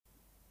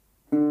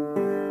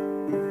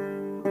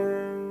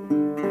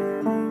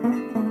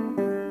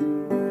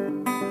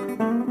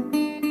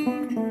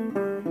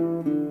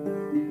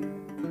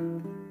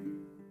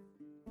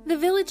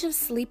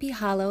Sleepy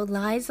Hollow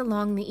lies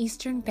along the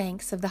eastern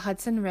banks of the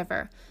Hudson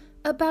River,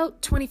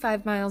 about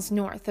 25 miles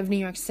north of New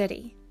York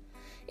City.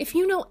 If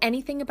you know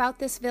anything about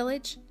this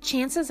village,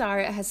 chances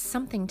are it has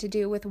something to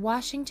do with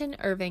Washington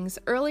Irving's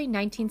early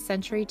 19th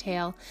century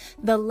tale,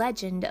 The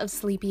Legend of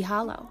Sleepy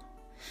Hollow.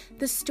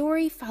 The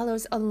story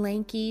follows a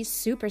lanky,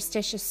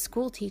 superstitious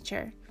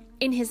schoolteacher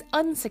in his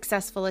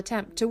unsuccessful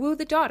attempt to woo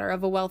the daughter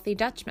of a wealthy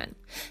Dutchman,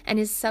 and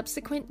his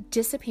subsequent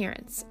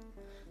disappearance.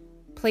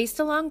 Placed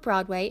along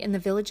Broadway in the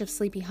village of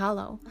Sleepy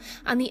Hollow,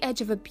 on the edge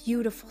of a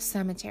beautiful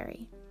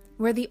cemetery,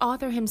 where the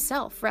author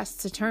himself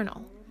rests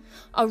eternal,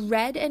 a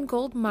red and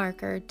gold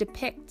marker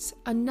depicts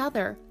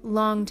another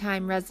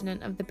longtime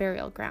resident of the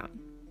burial ground.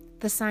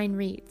 The sign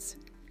reads,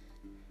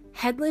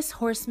 "Headless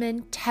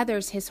Horseman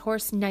tethers his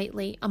horse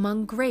nightly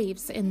among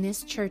graves in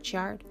this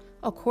churchyard,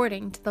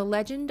 according to the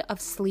legend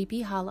of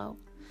Sleepy Hollow."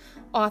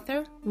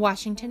 Author,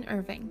 Washington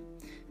Irving.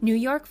 New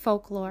York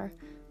Folklore,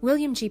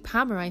 William G.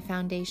 Pomeroy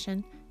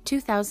Foundation,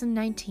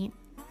 2019.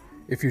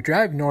 If you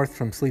drive north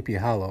from Sleepy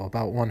Hollow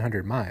about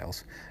 100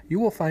 miles, you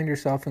will find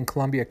yourself in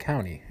Columbia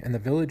County in the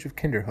village of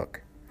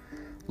Kinderhook.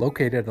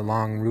 Located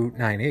along Route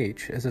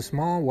 9H is a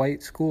small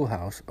white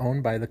schoolhouse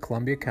owned by the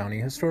Columbia County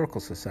Historical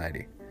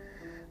Society.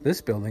 This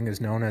building is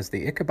known as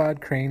the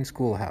Ichabod Crane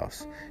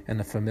Schoolhouse, and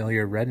the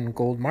familiar red and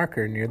gold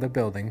marker near the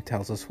building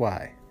tells us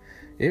why.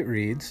 It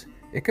reads,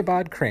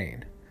 Ichabod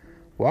Crane.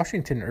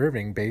 Washington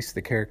Irving based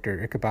the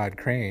character Ichabod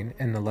Crane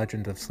in The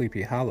Legend of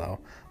Sleepy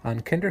Hollow on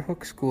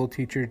Kinderhook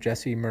schoolteacher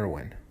Jesse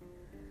Merwin.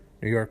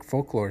 New York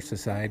Folklore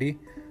Society,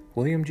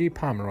 William G.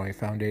 Pomeroy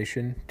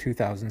Foundation,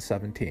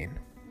 2017.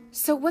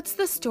 So what's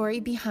the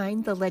story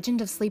behind The Legend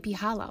of Sleepy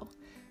Hollow,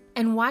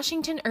 and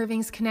Washington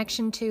Irving's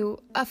connection to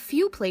a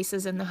few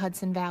places in the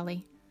Hudson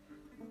Valley?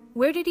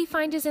 Where did he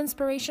find his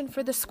inspiration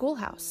for the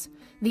schoolhouse,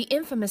 the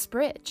infamous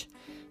bridge,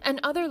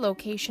 and other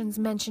locations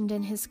mentioned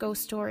in his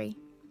ghost story?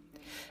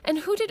 And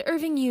who did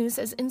Irving use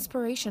as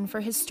inspiration for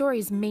his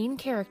story's main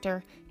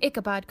character,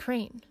 Ichabod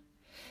Crane?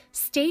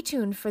 Stay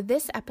tuned for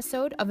this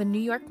episode of A New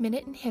York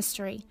Minute in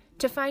History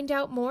to find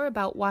out more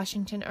about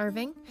Washington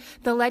Irving,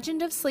 The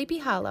Legend of Sleepy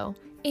Hollow,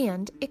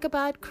 and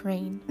Ichabod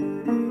Crane.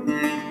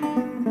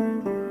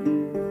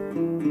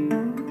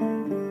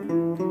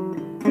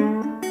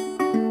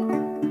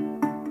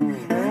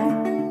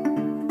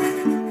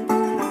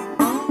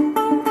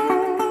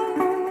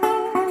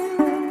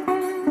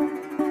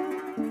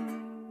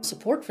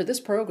 Support for this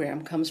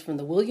program comes from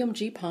the William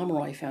G.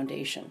 Pomeroy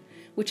Foundation,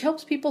 which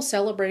helps people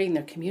celebrating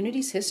their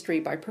community's history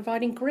by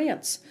providing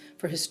grants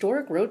for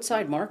historic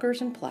roadside markers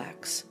and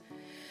plaques.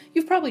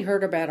 You've probably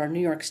heard about our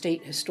New York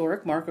State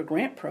Historic Marker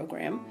Grant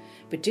Program,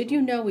 but did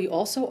you know we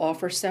also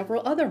offer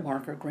several other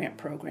marker grant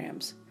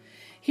programs?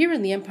 Here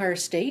in the Empire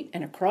State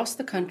and across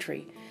the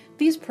country,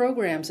 these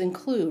programs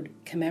include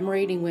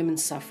commemorating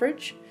women's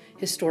suffrage,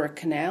 historic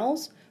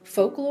canals,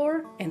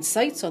 folklore, and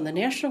sites on the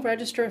National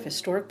Register of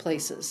Historic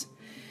Places.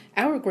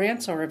 Our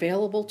grants are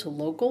available to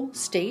local,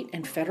 state,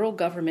 and federal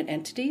government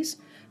entities,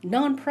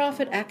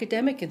 nonprofit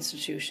academic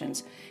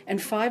institutions,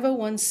 and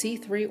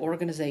 501c3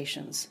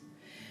 organizations.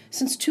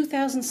 Since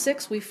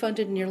 2006, we've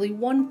funded nearly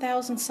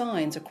 1,000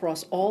 signs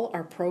across all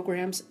our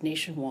programs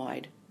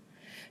nationwide.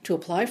 To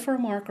apply for a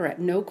marker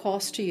at no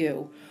cost to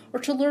you,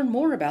 or to learn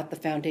more about the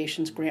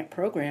Foundation's grant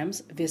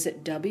programs,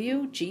 visit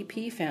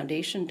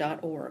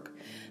wgpfoundation.org.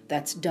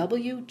 That's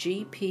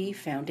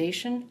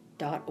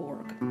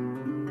wgpfoundation.org.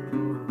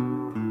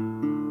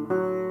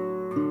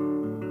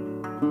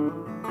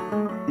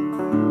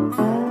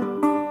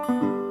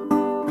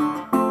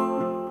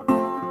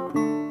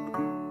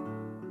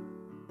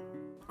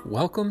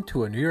 Welcome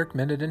to A New York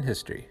Minute in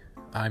History.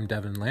 I'm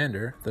Devin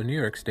Lander, the New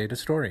York State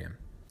Historian.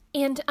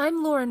 And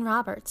I'm Lauren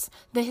Roberts,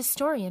 the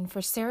historian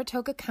for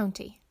Saratoga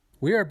County.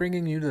 We are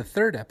bringing you the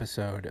third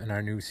episode in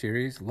our new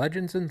series,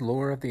 Legends and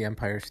Lore of the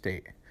Empire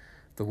State.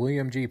 The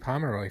William G.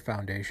 Pomeroy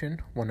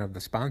Foundation, one of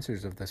the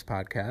sponsors of this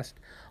podcast,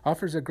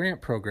 offers a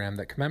grant program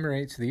that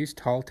commemorates these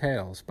tall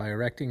tales by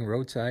erecting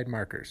roadside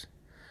markers.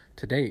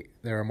 To date,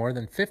 there are more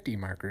than 50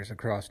 markers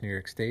across New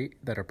York State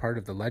that are part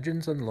of the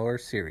Legends and Lore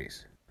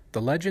series.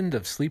 The Legend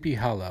of Sleepy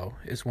Hollow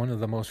is one of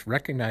the most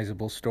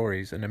recognizable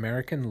stories in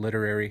American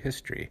literary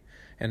history,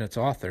 and its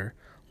author,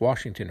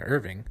 Washington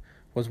Irving,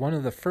 was one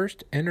of the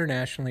first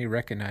internationally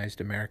recognized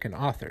American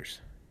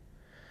authors.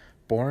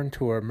 Born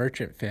to a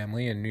merchant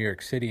family in New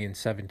York City in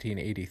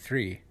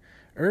 1783,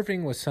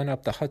 Irving was sent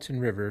up the Hudson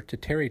River to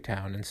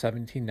Tarrytown in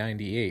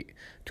 1798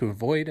 to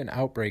avoid an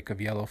outbreak of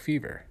yellow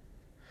fever.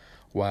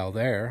 While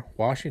there,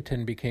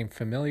 Washington became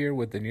familiar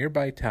with the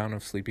nearby town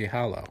of Sleepy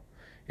Hollow,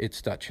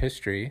 its Dutch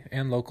history,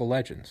 and local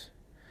legends.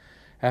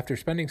 After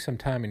spending some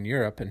time in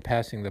Europe and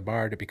passing the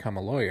bar to become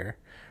a lawyer,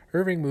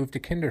 Irving moved to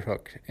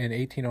Kinderhook in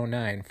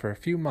 1809 for a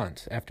few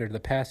months after the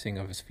passing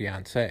of his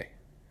fiancée.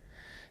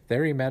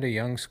 There he met a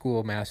young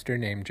schoolmaster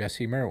named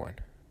Jesse Merwin.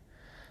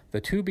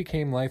 The two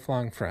became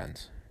lifelong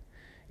friends.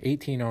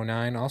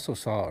 1809 also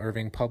saw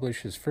Irving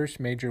publish his first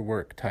major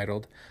work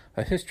titled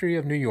A History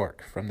of New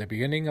York from the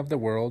Beginning of the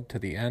World to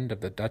the End of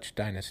the Dutch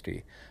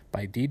Dynasty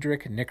by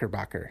Diedrich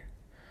Knickerbocker.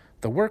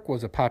 The work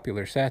was a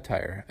popular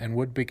satire and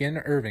would begin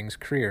Irving's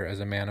career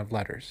as a man of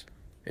letters.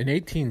 In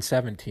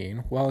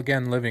 1817, while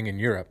again living in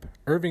Europe,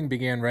 Irving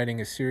began writing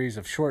a series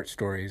of short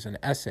stories and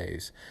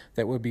essays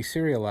that would be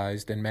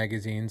serialized in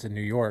magazines in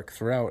New York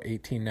throughout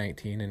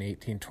 1819 and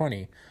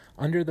 1820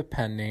 under the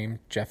pen name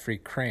Geoffrey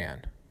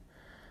Crayon.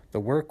 The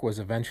work was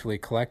eventually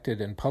collected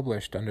and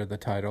published under the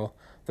title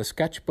The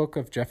Sketchbook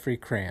of Geoffrey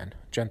Crayon,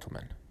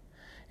 Gentleman,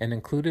 and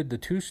included the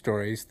two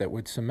stories that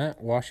would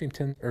cement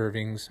Washington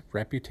Irving's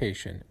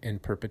reputation in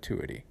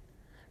perpetuity,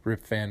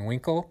 Rip Van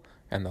Winkle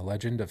and The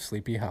Legend of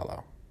Sleepy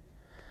Hollow.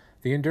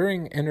 The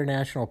enduring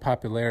international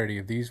popularity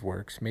of these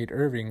works made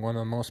Irving one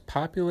of the most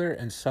popular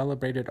and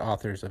celebrated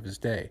authors of his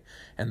day,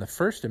 and the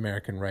first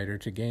American writer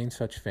to gain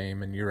such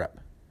fame in Europe.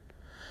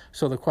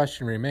 So the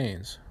question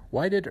remains,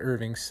 why did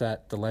Irving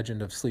set The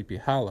Legend of Sleepy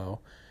Hollow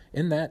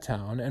in that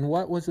town, and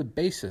what was the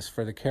basis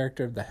for the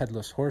character of the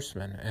Headless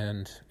Horseman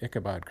and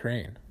Ichabod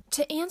Crane?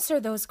 To answer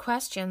those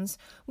questions,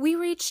 we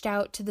reached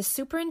out to the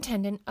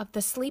superintendent of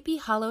the Sleepy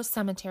Hollow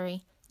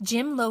Cemetery,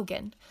 Jim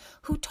Logan,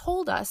 who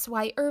told us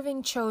why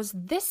Irving chose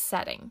this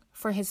setting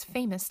for his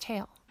famous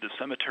tale. The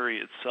cemetery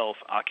itself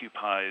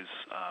occupies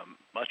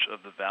much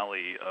of the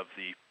valley of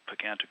the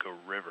Pagantico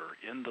River.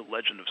 In the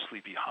Legend of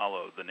Sleepy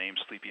Hollow, the name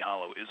Sleepy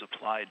Hollow is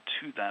applied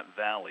to that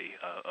valley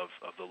of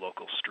the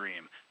local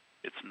stream.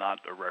 It's not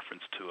a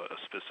reference to a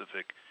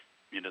specific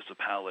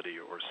municipality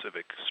or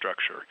civic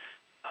structure.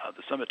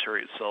 The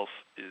cemetery itself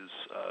is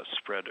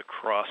spread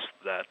across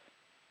that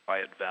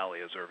quiet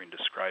valley, as Irving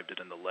described it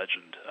in the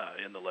legend.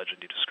 In the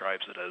legend, he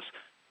describes it as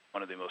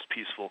one of the most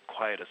peaceful,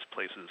 quietest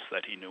places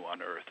that he knew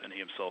on Earth, and he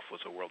himself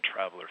was a world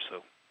traveler,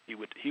 so he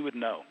would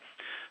know.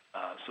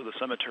 So the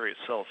cemetery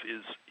itself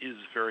is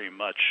very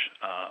much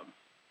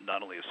not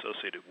only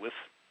associated with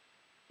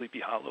Sleepy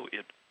Hollow,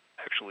 it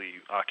actually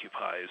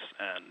occupies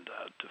and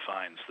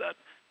defines that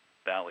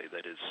valley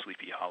that is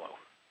Sleepy Hollow.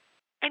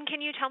 And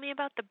can you tell me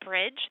about the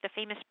bridge, the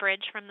famous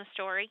bridge from the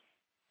story?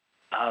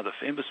 The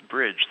famous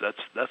bridge,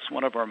 that's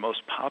one of our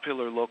most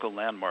popular local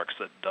landmarks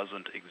that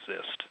doesn't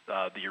exist.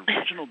 The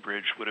original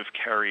bridge would have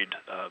carried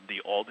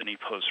the Albany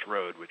Post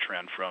Road, which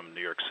ran from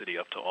New York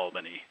City up to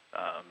Albany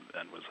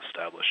and was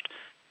established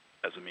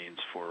as a means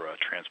for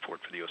transport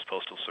for the U.S.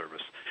 Postal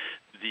Service.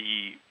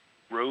 The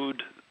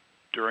road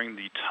during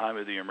the time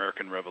of the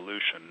American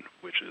Revolution,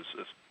 which is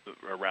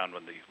around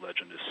when the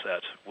legend is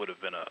set, would have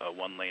been a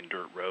one-lane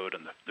dirt road,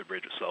 and the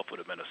bridge itself would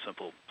have been a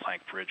simple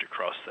plank bridge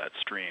across that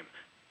stream.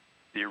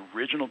 The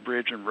original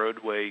bridge and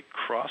roadway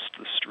crossed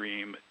the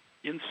stream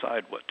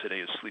inside what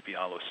today is Sleepy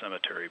Hollow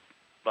Cemetery,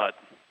 but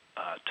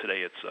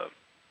today it's a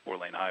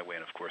four-lane highway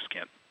and, of course,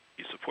 can't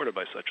be supported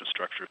by such a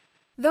structure.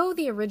 Though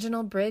the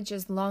original bridge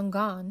is long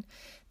gone,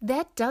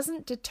 that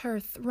doesn't deter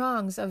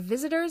throngs of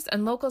visitors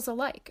and locals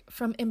alike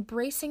from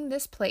embracing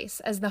this place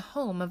as the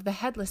home of the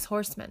Headless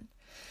Horseman.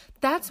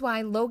 That's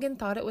why Logan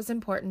thought it was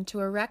important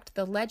to erect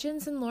the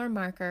Legends and Lore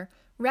marker,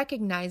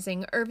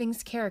 recognizing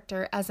Irving's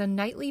character as a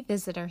nightly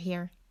visitor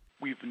here.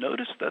 We've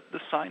noticed that the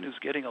sign is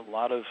getting a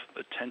lot of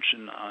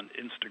attention on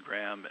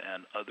Instagram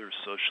and other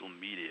social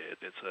media.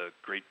 It's a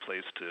great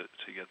place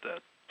to get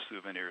that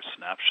souvenir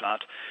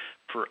snapshot.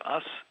 For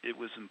us, it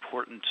was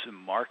important to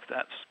mark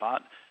that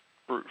spot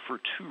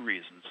for two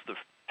reasons. The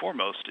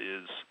foremost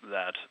is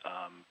that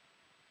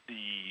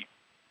the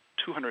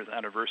 200th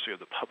anniversary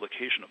of the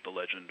publication of the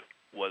legend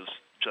was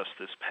just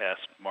this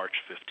past March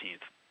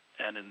 15th.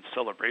 And in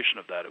celebration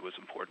of that, it was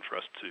important for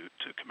us to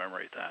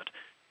commemorate that.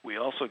 We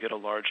also get a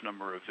large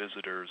number of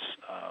visitors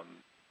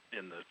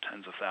in the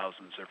tens of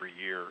thousands every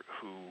year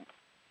who,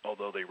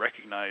 although they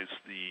recognize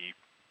the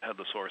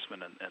Headless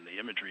Horseman and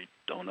the imagery,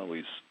 don't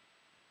always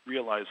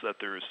realize that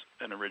there's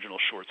an original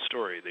short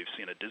story. They've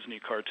seen a Disney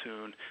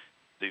cartoon,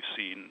 they've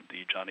seen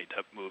the Johnny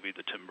Depp movie,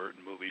 the Tim Burton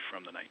movie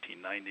from the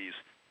 1990s,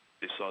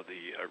 they saw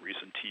the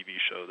recent TV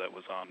show that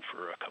was on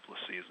for a couple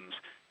of seasons,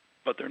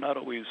 but they're not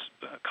always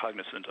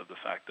cognizant of the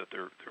fact that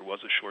there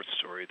was a short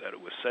story, that it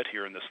was set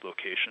here in this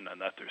location,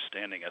 and that they're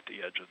standing at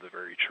the edge of the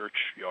very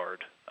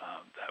churchyard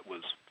that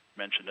was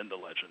mentioned in the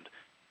legend,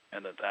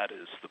 and that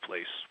is the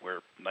place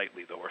where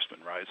nightly the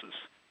horseman rises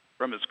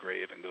from his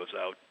grave and goes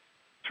out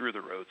through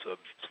the roads of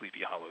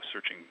Sleepy Hollow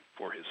searching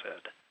for his head.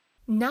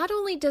 Not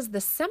only does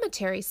the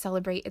cemetery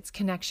celebrate its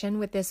connection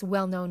with this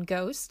well-known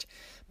ghost,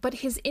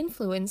 but his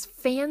influence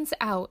fans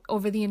out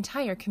over the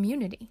entire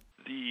community.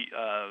 The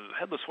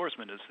Headless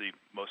Horseman is the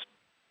most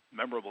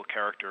memorable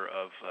character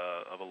of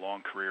a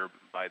long career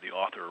by the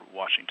author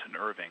Washington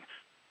Irving.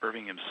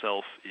 Irving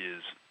himself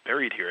is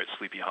buried here at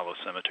Sleepy Hollow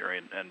Cemetery,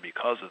 and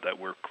because of that,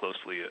 we're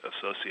closely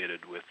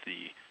associated with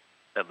the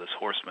Headless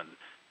Horseman.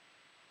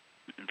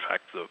 In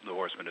fact, the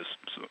horseman is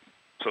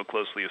so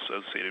closely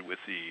associated with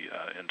the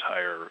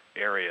entire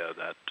area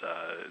that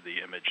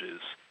the image is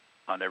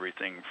on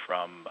everything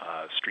from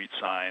street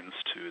signs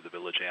to the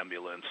village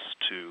ambulance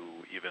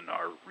to even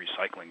our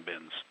recycling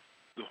bins.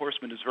 The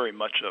horseman is very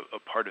much a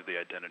part of the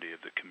identity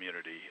of the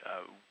community.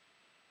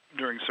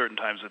 During certain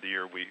times of the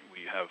year, we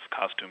have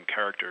costume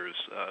characters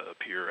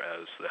appear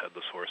as the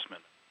Headless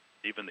Horseman.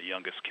 Even the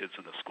youngest kids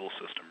in the school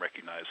system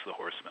recognize the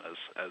horseman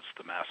as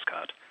the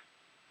mascot.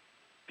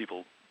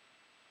 People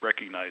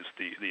recognize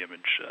the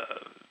image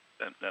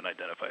and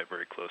identify it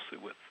very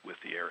closely with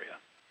the area.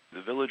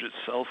 The village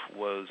itself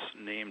was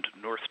named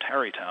North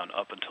Tarrytown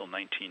up until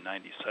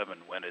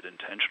 1997, when it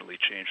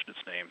intentionally changed its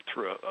name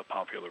through a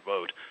popular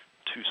vote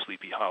to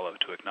Sleepy Hollow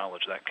to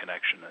acknowledge that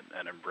connection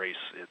and embrace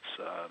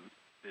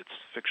its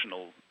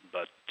fictional,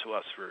 but to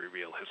us very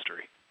real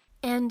history.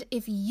 And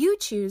if you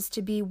choose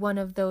to be one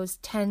of those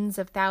tens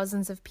of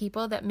thousands of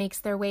people that makes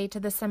their way to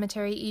the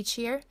cemetery each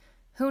year,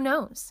 who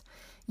knows?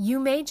 You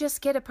may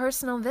just get a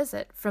personal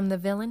visit from the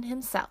villain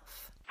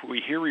himself.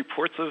 We hear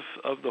reports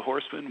of the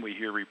horseman. We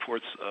hear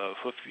reports of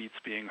hoofbeats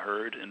being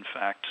heard. In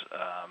fact,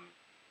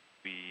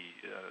 we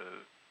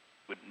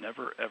would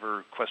never,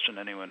 ever question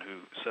anyone who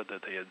said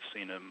that they had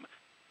seen him,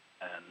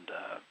 and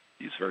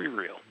he's very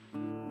real.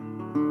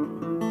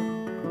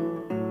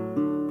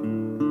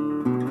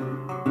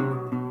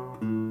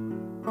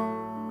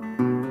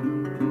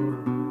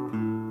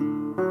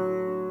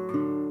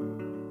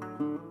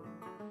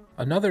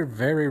 Another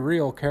very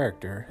real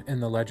character in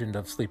the legend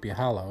of Sleepy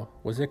Hollow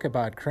was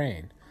Ichabod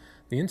Crane,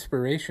 the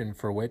inspiration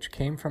for which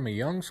came from a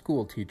young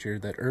school teacher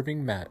that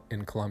Irving met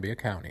in Columbia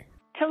County.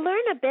 To learn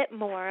a bit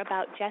more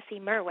about Jesse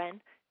Merwin,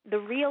 the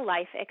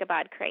real-life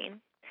Ichabod Crane,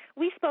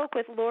 we spoke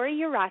with Lori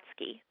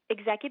Uratsky,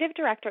 Executive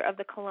Director of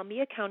the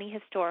Columbia County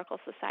Historical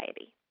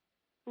Society.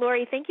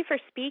 Lori, thank you for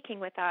speaking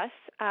with us.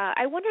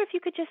 I wonder if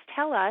you could just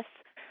tell us,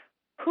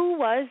 who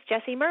was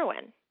Jesse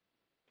Merwin?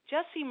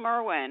 Jesse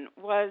Merwin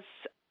was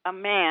a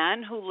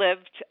man who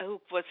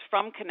was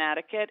from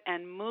Connecticut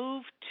and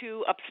moved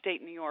to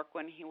upstate New York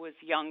when he was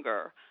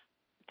younger.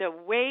 The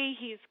way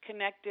he's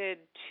connected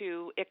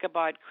to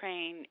Ichabod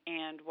Crane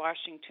and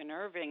Washington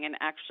Irving, and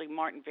actually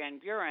Martin Van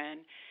Buren,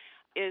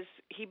 is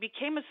he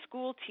became a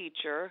school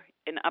teacher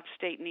in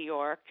upstate New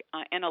York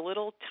in a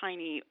little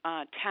tiny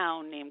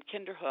town named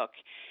Kinderhook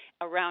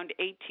around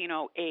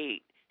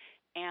 1808.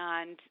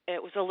 And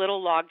it was a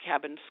little log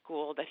cabin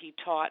school that he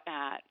taught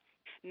at.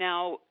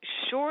 Now,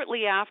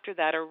 shortly after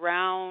that,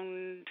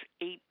 around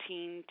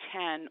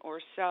 1810 or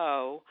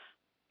so,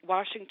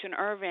 Washington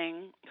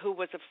Irving, who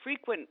was a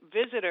frequent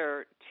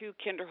visitor to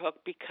Kinderhook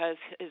because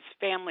his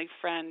family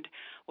friend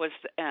was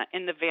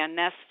in the Van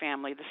Ness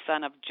family, the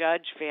son of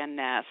Judge Van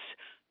Ness,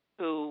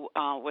 who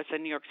was a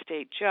New York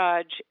State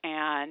judge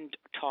and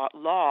taught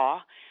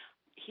law,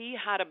 he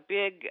had a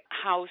big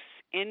house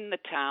in the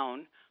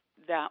town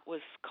that was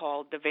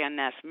called the Van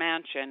Ness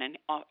Mansion, and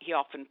he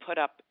often put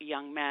up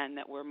young men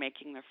that were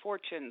making their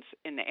fortunes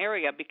in the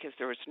area because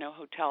there was no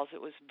hotels.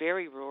 It was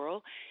very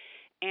rural.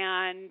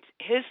 And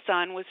his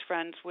son was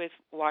friends with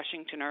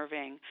Washington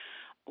Irving.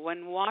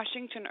 When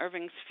Washington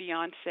Irving's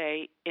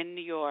fiancée in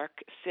New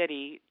York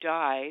City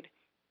died,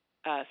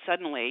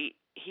 suddenly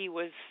he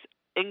was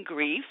in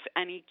grief,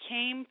 and he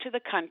came to the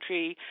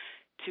country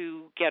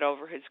to get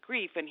over his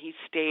grief, and he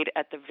stayed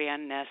at the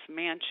Van Ness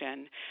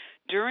Mansion.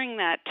 During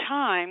that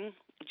time,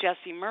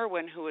 Jesse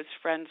Merwin, who was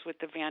friends with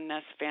the Van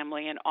Ness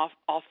family and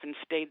often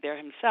stayed there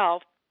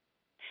himself,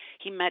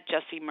 he met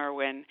Jesse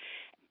Merwin.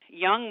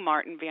 Young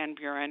Martin Van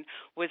Buren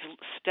was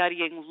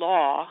studying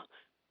law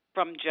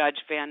from Judge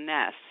Van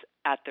Ness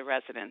at the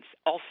residence,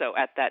 also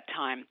at that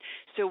time.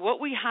 So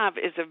what we have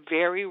is a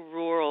very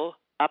rural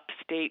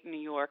upstate New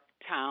York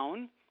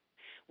town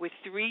with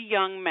three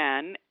young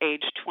men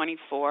aged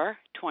 24,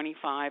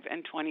 25,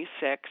 and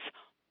 26,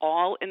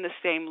 all in the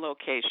same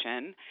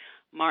location.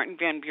 Martin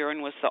Van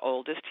Buren was the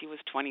oldest. He was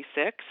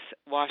 26.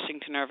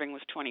 Washington Irving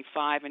was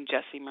 25, and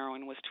Jesse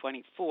Merwin was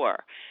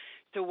 24.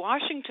 So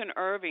Washington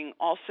Irving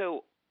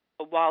also,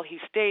 while he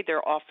stayed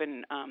there,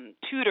 often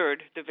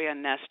tutored the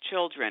Van Ness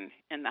children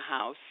in the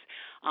house.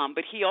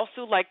 But he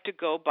also liked to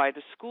go by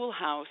the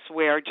schoolhouse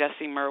where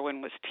Jesse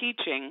Merwin was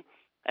teaching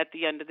at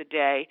the end of the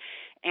day,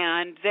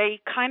 and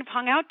they kind of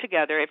hung out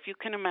together. If you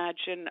can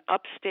imagine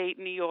upstate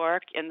New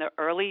York in the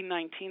early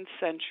 19th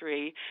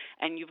century,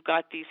 and you've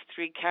got these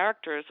three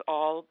characters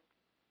all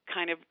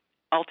kind of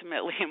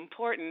ultimately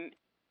important.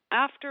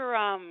 After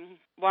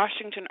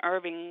Washington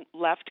Irving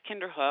left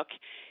Kinderhook,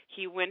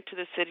 he went to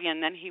the city,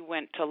 and then he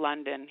went to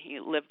London.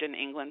 He lived in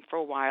England for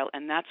a while,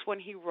 and that's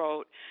when he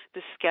wrote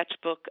the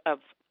sketchbook of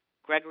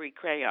Gregory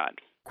Crayon.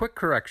 Quick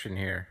correction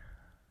here.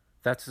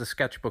 That's the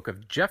sketchbook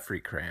of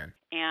Geoffrey Crayon.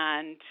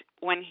 And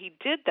when he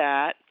did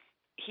that,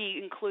 he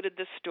included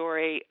the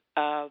story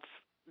of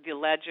the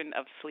legend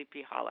of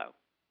Sleepy Hollow.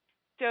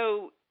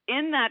 So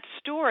in that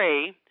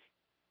story,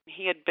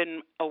 he had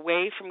been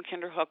away from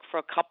Kinderhook for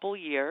a couple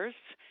years.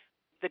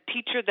 The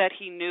teacher that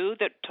he knew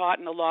that taught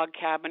in the log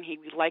cabin, he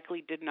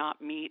likely did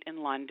not meet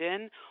in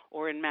London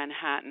or in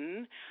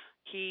Manhattan.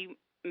 He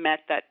met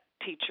that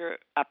teacher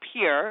up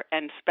here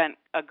and spent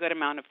a good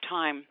amount of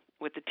time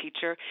with the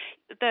teacher.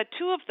 The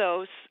two of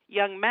those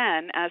young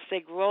men, as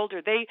they grew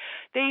older, they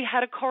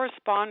had a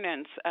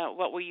correspondence,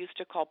 what we used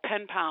to call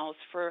pen pals,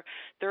 for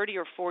 30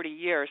 or 40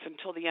 years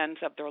until the ends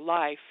of their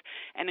life,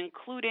 and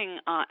including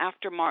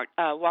after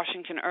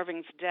Washington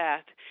Irving's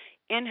death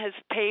in his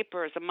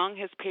papers, among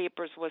his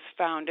papers, was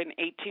found an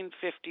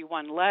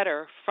 1851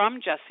 letter from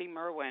Jesse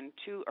Merwin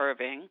to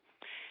Irving.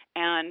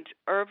 And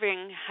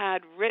Irving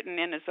had written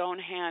in his own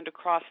hand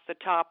across the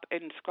top,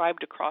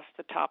 inscribed across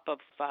the top of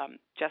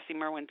Jesse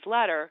Merwin's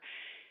letter,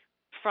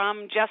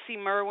 from Jesse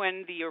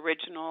Merwin, the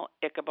original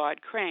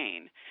Ichabod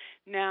Crane.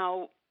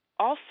 Now,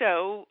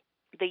 also,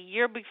 the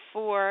year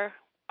before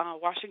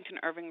Washington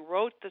Irving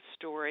wrote the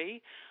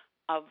story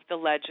of the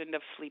legend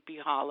of Sleepy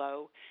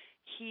Hollow,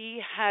 he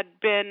had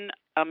been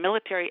a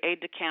military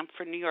aide-de-camp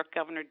for New York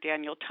Governor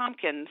Daniel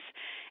Tompkins,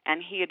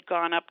 and he had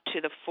gone up to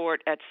the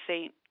fort at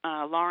St.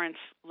 Lawrence,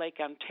 Lake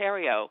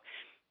Ontario.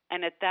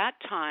 And at that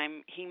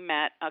time, he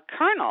met a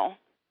colonel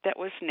that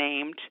was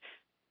named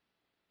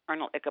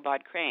Colonel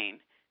Ichabod Crane.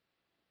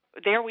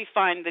 There we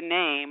find the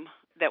name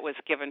that was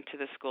given to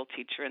the school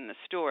teacher in the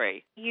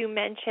story. You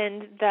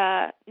mentioned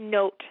the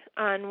note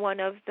on one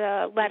of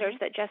the letters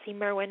that Jesse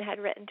Merwin had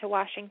written to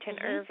Washington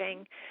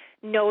Irving,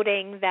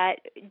 noting that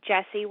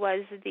Jesse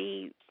was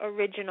the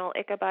original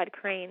Ichabod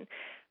Crane.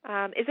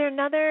 Is there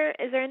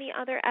any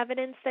other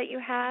evidence that you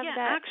have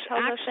that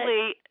tells us that?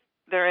 Actually,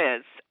 there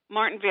is.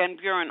 Martin Van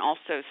Buren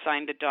also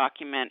signed a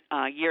document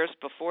years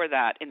before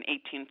that in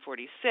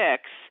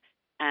 1846,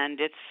 and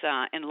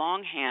it's in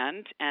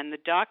longhand, and the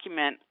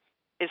document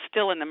is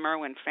still in the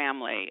Merwin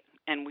family,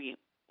 and we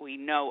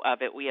know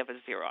of it. We have a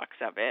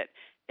Xerox of it.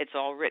 It's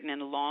all written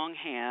in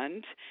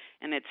longhand,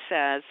 and it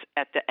says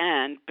at the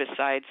end,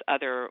 besides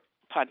other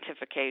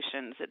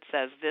pontifications, it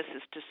says, "This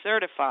is to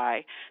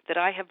certify that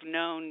I have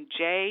known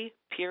J.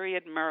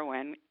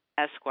 Merwin,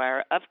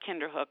 Esquire, of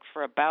Kinderhook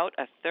for about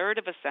a third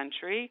of a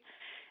century,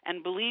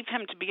 and believe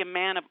him to be a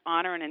man of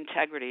honor and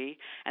integrity,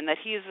 and that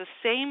he is the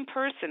same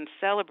person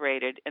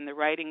celebrated in the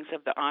writings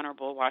of the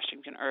Honorable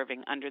Washington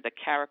Irving under the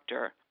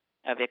character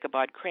of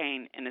Ichabod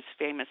Crane in his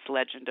famous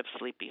legend of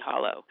Sleepy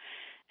Hollow."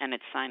 And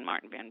it's signed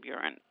Martin Van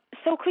Buren.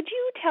 So could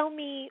you tell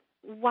me,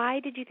 why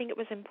did you think it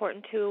was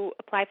important to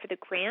apply for the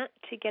grant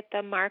to get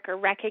the marker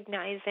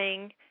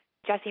recognizing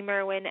Jesse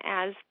Merwin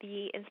as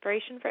the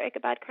inspiration for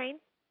Ichabod Crane?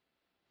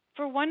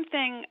 For one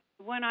thing,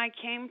 when I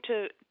came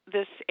to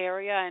this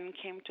area and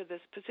came to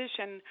this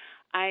position,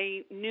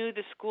 I knew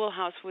the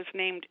schoolhouse was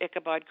named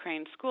Ichabod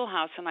Crane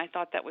Schoolhouse, and I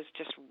thought that was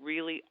just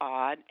really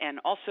odd. And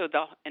also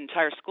the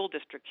entire school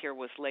district here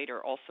was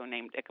later also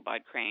named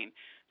Ichabod Crane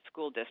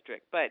School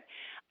District. But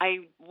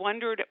I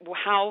wondered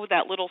how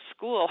that little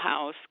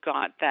schoolhouse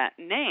got that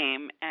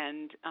name,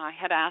 and I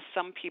had asked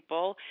some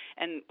people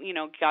and,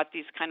 got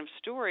these kind of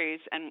stories.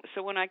 And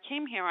so when I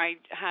came here, I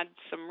had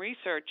some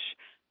research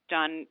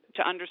done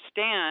to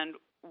understand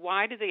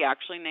why did they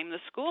actually name the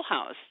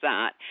schoolhouse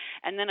that?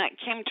 And then I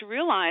came to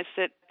realize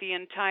that the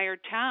entire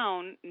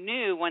town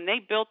knew when they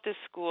built this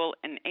school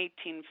in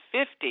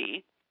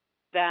 1850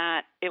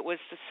 that it was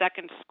the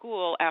second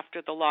school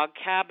after the log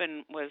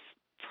cabin was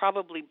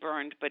probably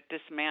burned but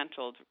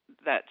dismantled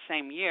that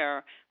same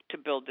year to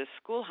build this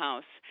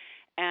schoolhouse.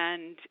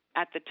 And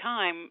at the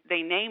time,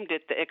 they named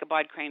it the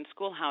Ichabod Crane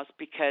Schoolhouse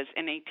because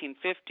in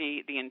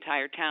 1850, the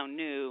entire town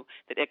knew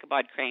that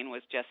Ichabod Crane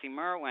was Jesse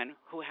Merwin,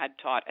 who had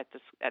taught at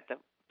the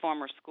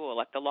former school,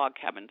 at the log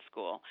cabin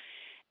school.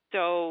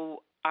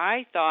 So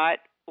I thought,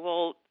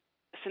 well,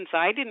 since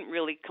I didn't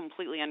really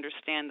completely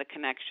understand the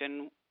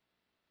connection,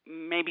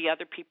 maybe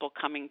other people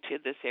coming to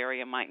this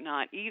area might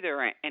not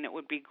either, and it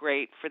would be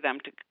great for them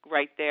to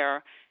right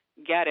there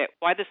get it,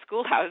 why the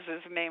schoolhouse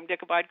is named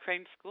Ichabod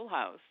Crane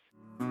Schoolhouse.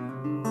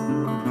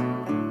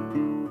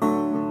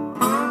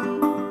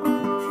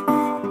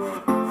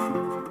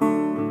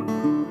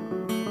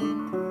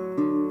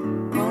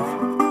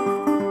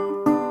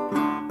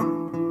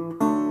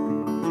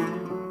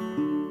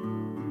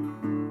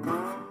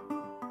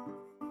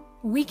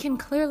 We can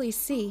clearly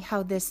see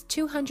how this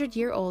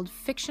 200-year-old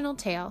fictional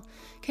tale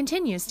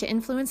continues to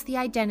influence the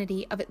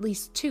identity of at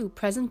least two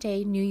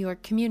present-day New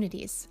York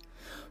communities.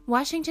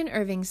 Washington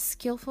Irving's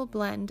skillful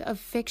blend of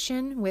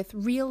fiction with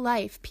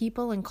real-life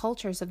people and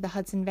cultures of the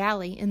Hudson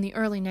Valley in the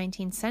early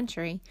 19th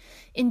century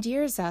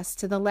endears us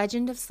to the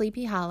legend of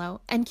Sleepy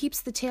Hollow and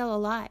keeps the tale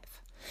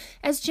alive.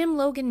 As Jim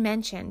Logan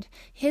mentioned,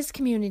 his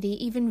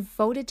community even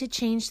voted to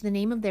change the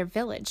name of their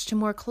village to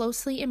more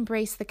closely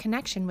embrace the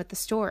connection with the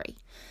story,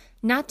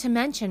 not to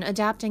mention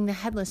adopting the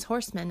Headless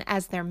Horseman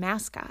as their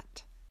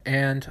mascot.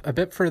 And a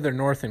bit further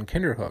north in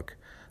Kinderhook,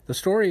 the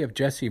story of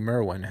Jesse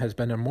Merwin has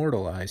been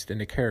immortalized in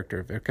the character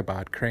of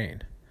Ichabod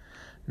Crane.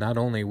 Not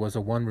only was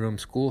a one-room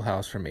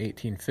schoolhouse from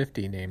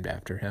 1850 named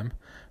after him,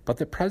 but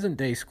the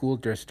present-day school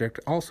district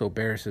also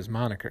bears his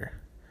moniker.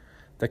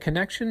 The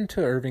connection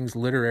to Irving's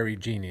literary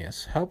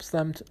genius helps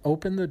them to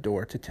open the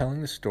door to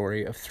telling the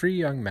story of three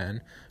young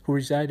men who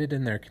resided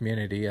in their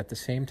community at the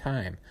same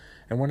time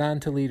and went on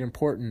to lead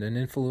important and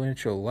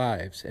influential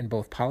lives in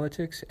both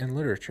politics and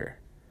literature.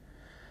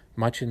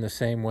 Much in the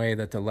same way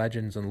that the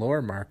legends and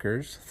lore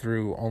markers,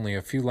 through only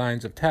a few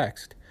lines of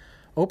text,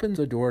 opens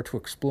a door to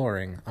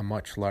exploring a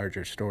much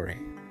larger story.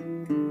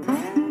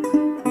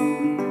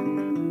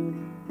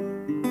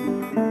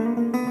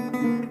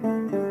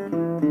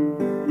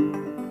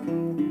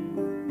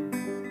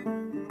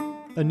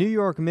 A New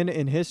York Minute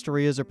in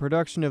History is a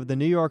production of the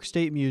New York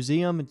State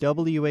Museum,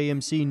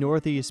 WAMC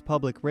Northeast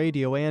Public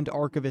Radio, and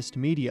Archivist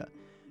Media.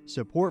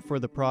 Support for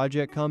the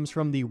project comes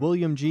from the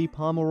William G.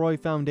 Pomeroy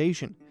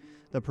Foundation.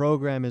 The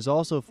program is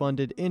also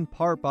funded in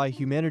part by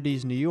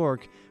Humanities New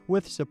York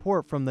with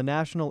support from the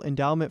National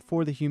Endowment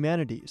for the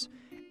Humanities.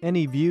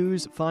 Any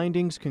views,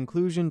 findings,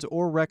 conclusions,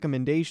 or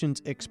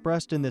recommendations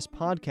expressed in this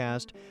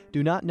podcast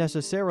do not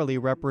necessarily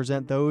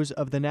represent those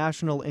of the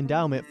National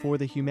Endowment for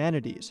the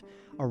Humanities.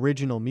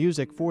 Original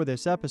music for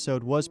this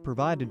episode was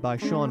provided by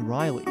Sean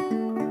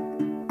Riley.